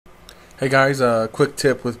Hey guys, a quick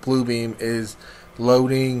tip with Bluebeam is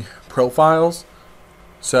loading profiles.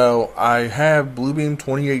 So I have Bluebeam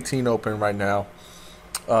 2018 open right now.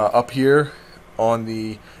 Up here on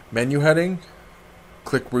the menu heading,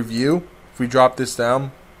 click review. If we drop this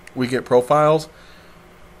down, we get profiles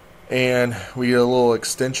and we get a little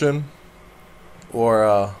extension or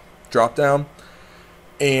a drop down,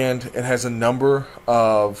 and it has a number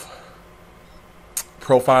of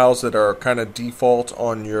profiles that are kind of default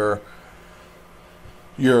on your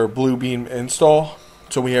Bluebeam install.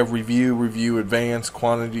 So we have review, advanced,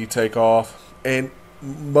 quantity, takeoff, and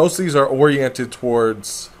most of these are oriented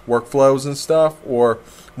towards workflows and stuff, or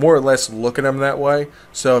more or less look at them that way.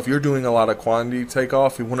 So if you're doing a lot of quantity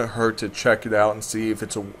takeoff, it wouldn't hurt to check it out and see if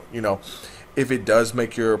it's if it does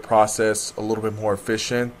make your process a little bit more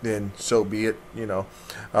efficient, then so be it.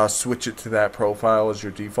 Switch it to that profile as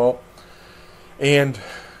your default. And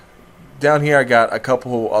down here I got a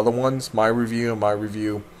couple other ones, my review and my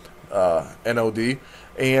review NOD,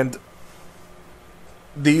 and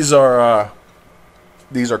these are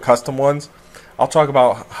custom ones. I'll talk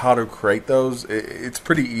about how to create those. It's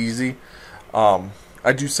pretty easy.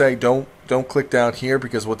 I do say don't click down here,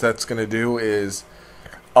 because what that's going to do is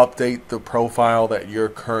update the profile that you're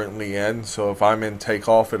currently in. So if I'm in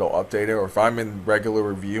takeoff, it'll update it, or if I'm in regular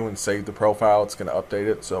review and save the profile, it's going to update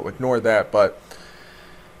it. So ignore that. But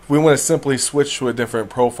if we want to simply switch to a different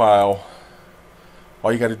profile,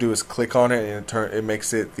 all you got to do is click on it, and it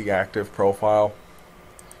makes it the active profile.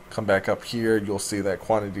 Come back up here, you'll see that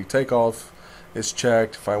quantity takeoff is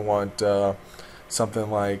checked. If I want something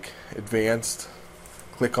like advanced,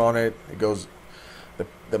 click on it, it goes,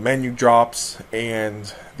 the menu drops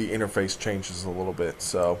and the interface changes a little bit.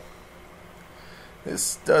 So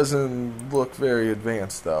this doesn't look very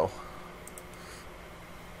advanced though.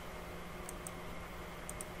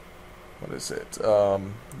 What is it?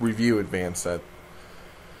 Review advanced.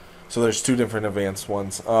 So there's two different advanced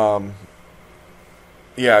ones.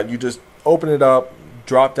 Yeah, you just open it up,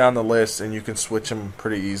 drop down the list, and you can switch them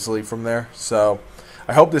pretty easily from there. So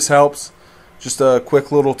I hope this helps. Just a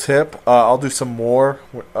quick little tip. I'll do some more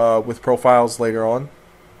with profiles later on.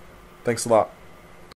 Thanks a lot.